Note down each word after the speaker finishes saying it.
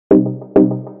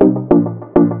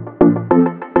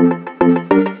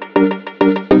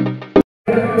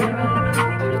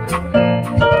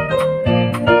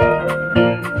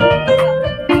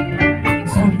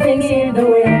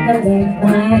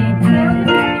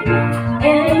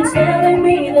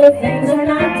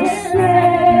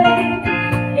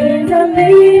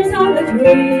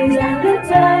trees and the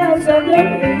touch of the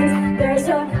breeze. There's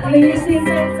a pleasing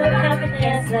sense of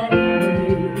happiness at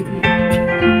ease.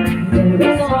 There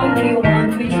is only one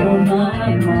wish on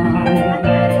my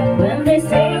mind. When they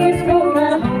say it's full, I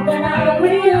hope that I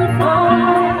will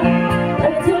find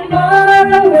that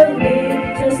tomorrow will be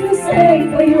just the same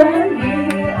for you and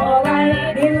me. All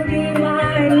I need will be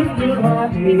mine if you are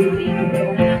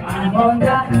here. I'm on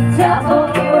the top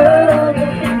of the world,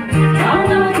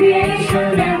 down on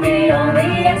creation, and the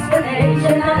only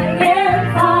explanation I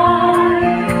can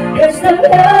find is the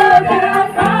love that I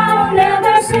found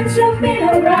ever since you've been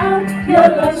around. Your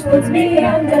love puts me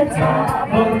on the top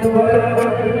of the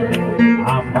world.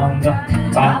 I'm on the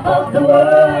top of the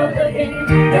world, looking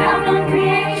down on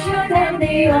creation, and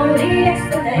the only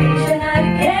explanation I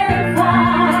can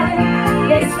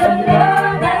find is the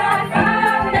love that I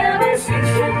found ever since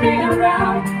you've been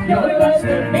around. Your love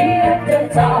put me at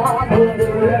the top of the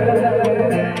world.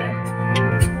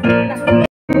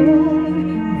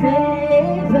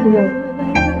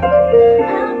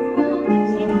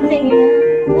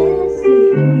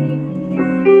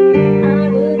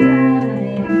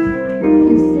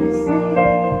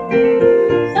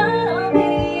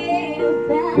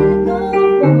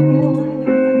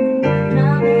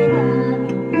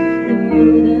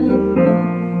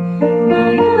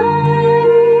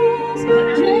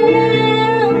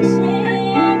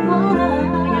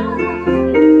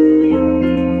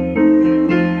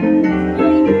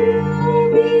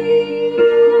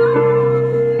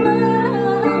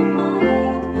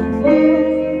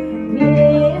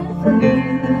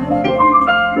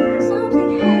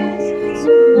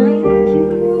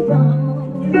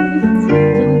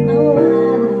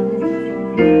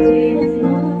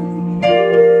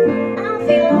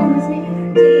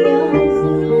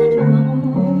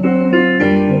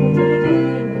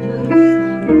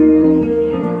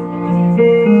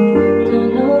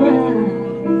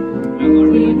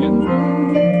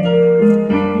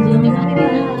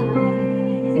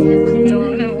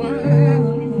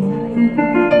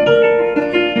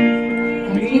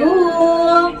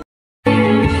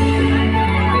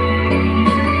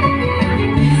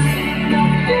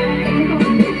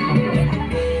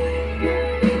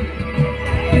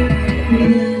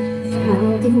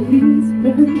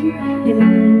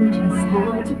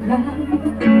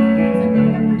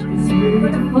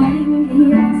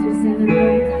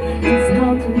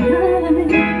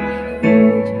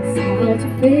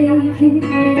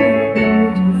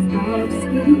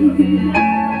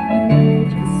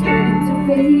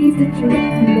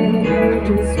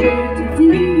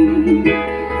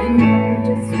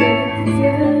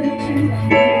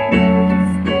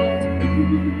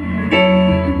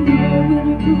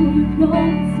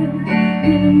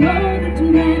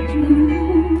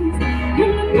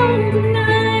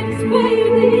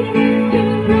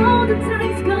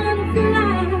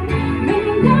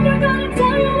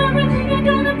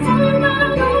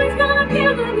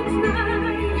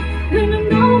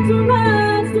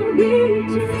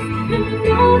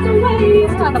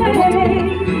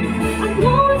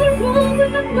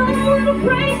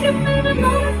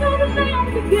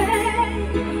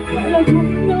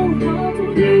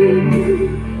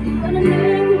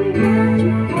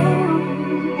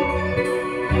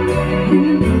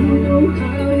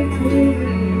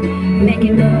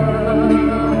 Making love,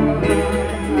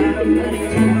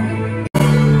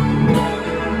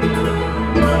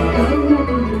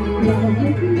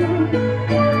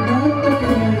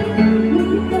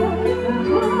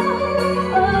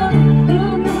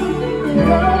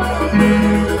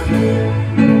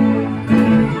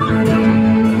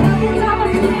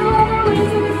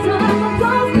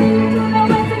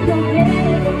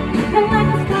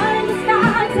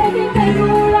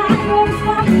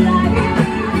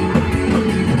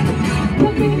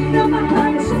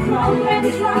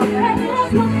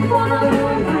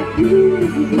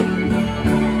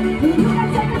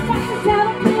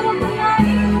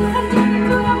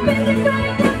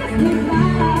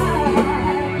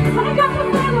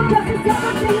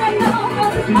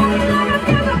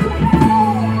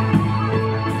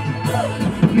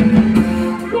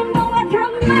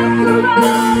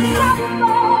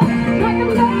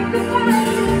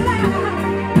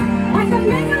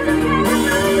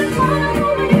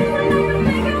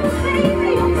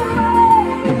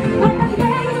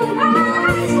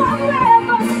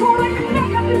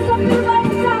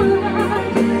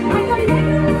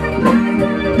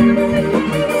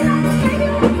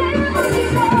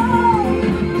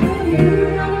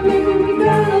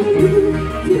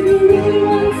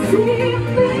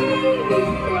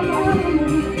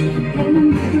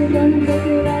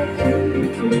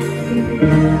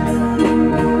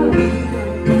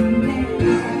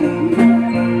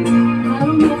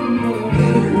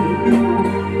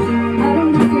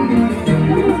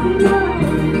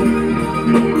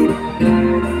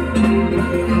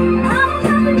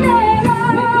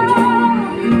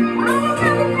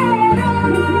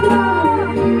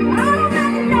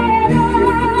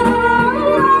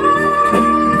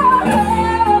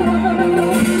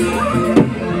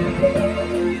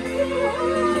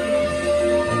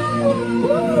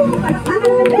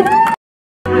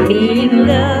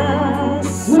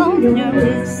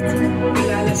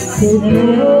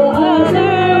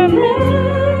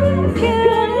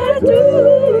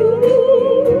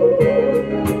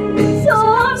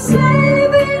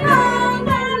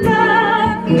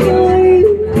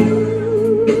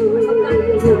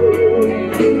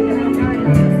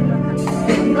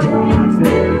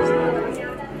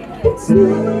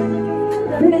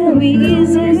 very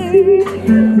easy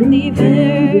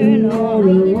living all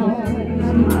alone.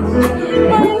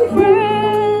 My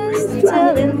friends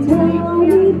telling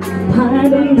me I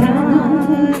don't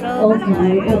have of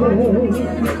my own.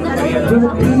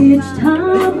 But each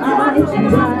time I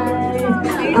try,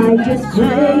 I just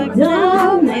break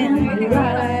down and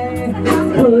cry.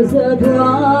 'Cause I'd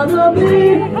rather be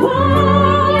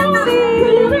home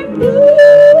feeling blue.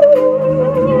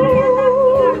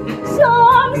 So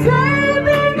I'm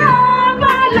saving all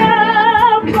my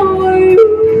love for you.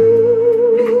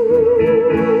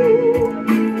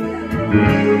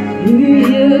 You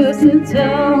used to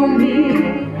tell me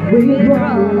we'd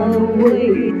run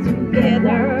away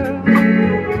together.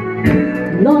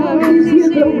 Love gives you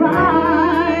the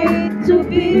right to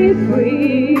be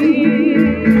free.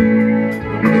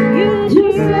 You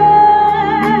just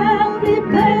have to be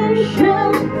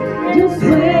patient, just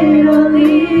wait a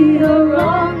little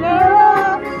longer.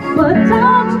 But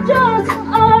that's just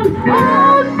an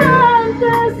old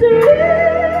fantasy.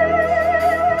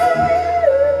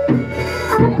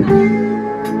 I get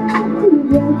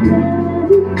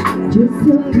ready, just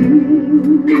a few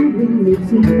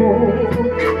minutes more.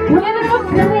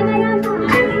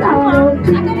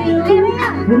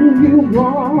 When you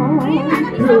walk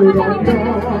through the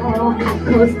door,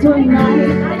 'cause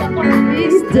tonight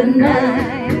is the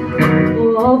night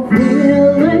of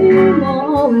feeling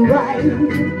alright.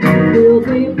 We'll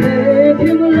be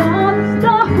making love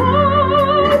the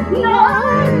whole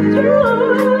night through.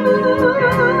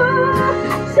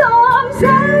 So I'm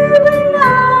saving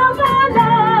all my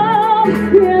love.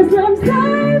 Yes, I'm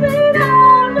saving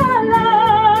all my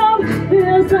love.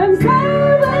 Yes, I'm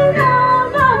saving all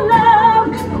my love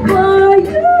for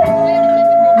you.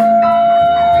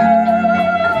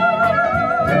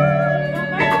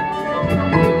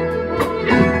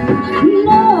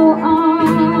 No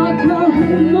other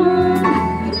woman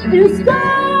is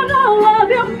gonna love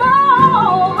you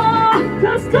more.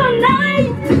 'Cause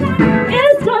tonight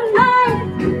is the night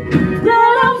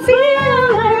that I'm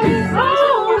feeling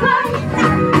alright.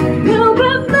 We'll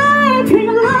be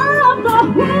making love the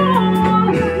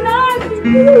whole night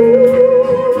through.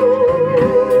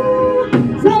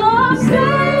 So I'm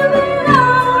saving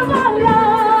all my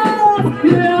love.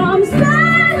 Yeah, I'm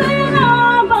saving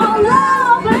all my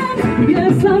love. And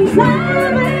yes, I'm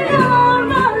saving all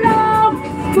my love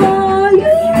for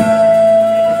you.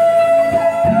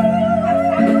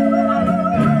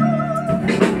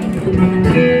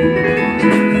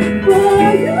 For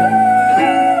you.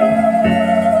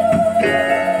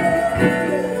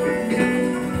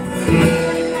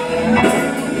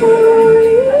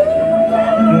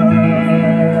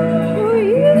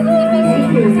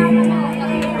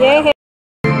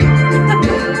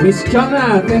 Miss Chana,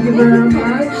 thank you very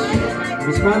much.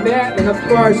 Miss Mandette, and of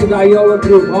course the Iowa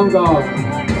group, Hongo.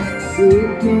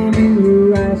 Looking in your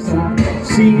eyes, I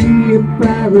see a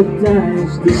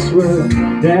paradise. This world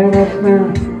that I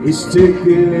found is too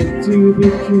good to be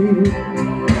true.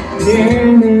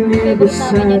 Standing here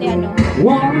beside you,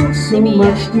 want so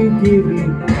much to give you.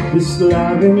 This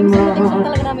love in my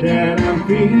heart that I'm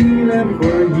feeling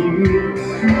for you.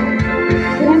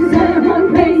 Yes, I'm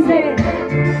crazy.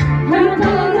 I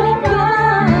don't know why.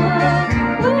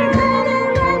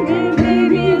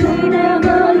 Baby, we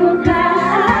never look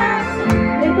back.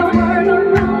 If the world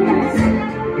around us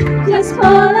just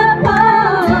fall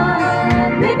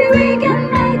apart, maybe we can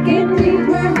make it if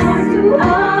we're heart to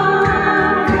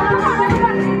heart.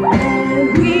 And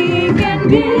we can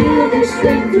build this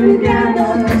thing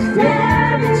together.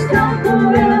 Stand and stop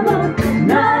forever.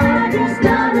 Nothing's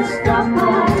gonna stop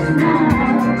us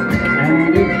now.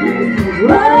 And if we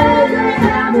rather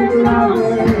have it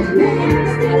longer, we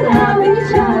still love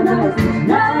each other.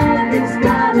 Nothing's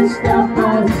gonna stop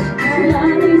us.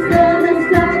 Nothing's gonna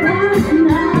stop us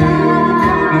now.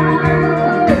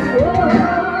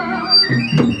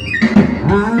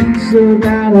 I'm so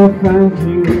glad I found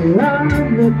you. I'm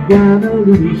not gonna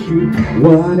lose you.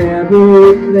 Whatever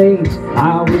it takes, I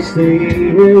will stay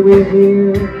here with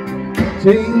you.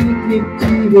 Take it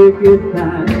to the good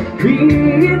times,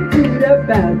 bring it to the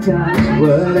bad times.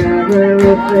 Whatever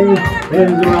it takes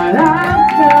is what I'm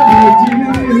gonna do.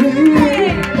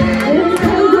 It's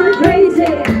going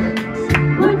crazy.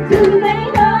 What do they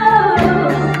know?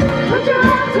 Put your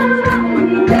arms around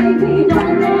me, baby.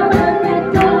 Don't never let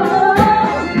go.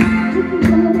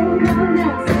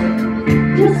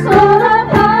 Just fall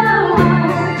apart.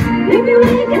 Maybe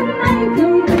we can make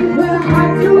it if we're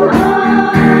heart to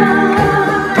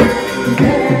heart.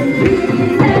 And we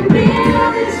can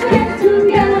build this thing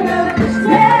together.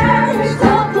 Stand and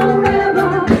stop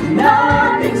forever.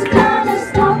 Nothing's gonna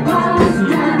stop us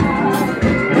now.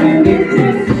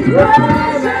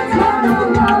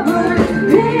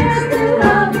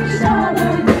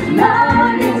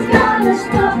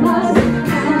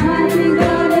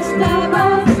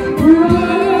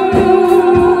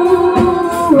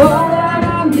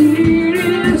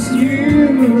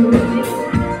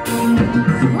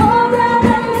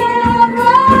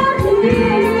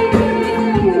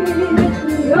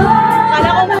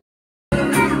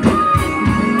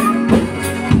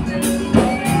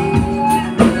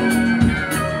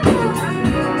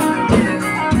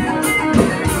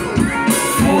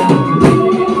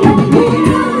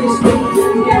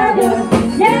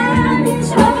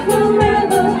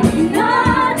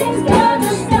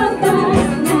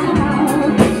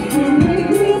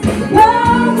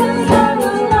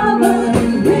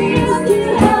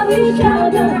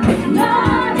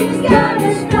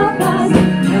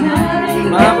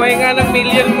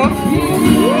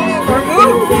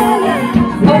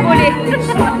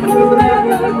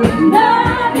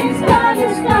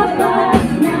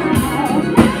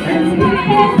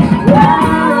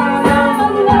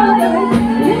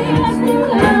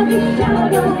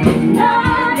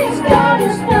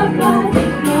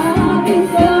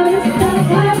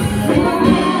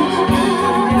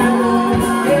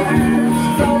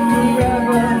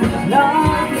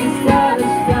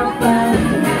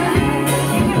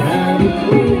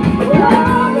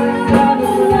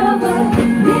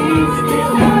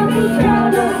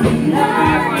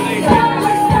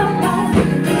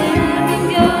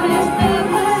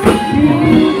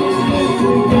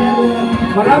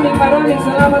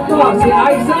 po, si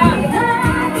Aiza.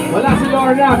 Wala si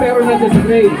Lorna, pero nandiyan si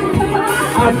Grace.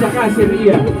 At saka si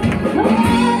Ria.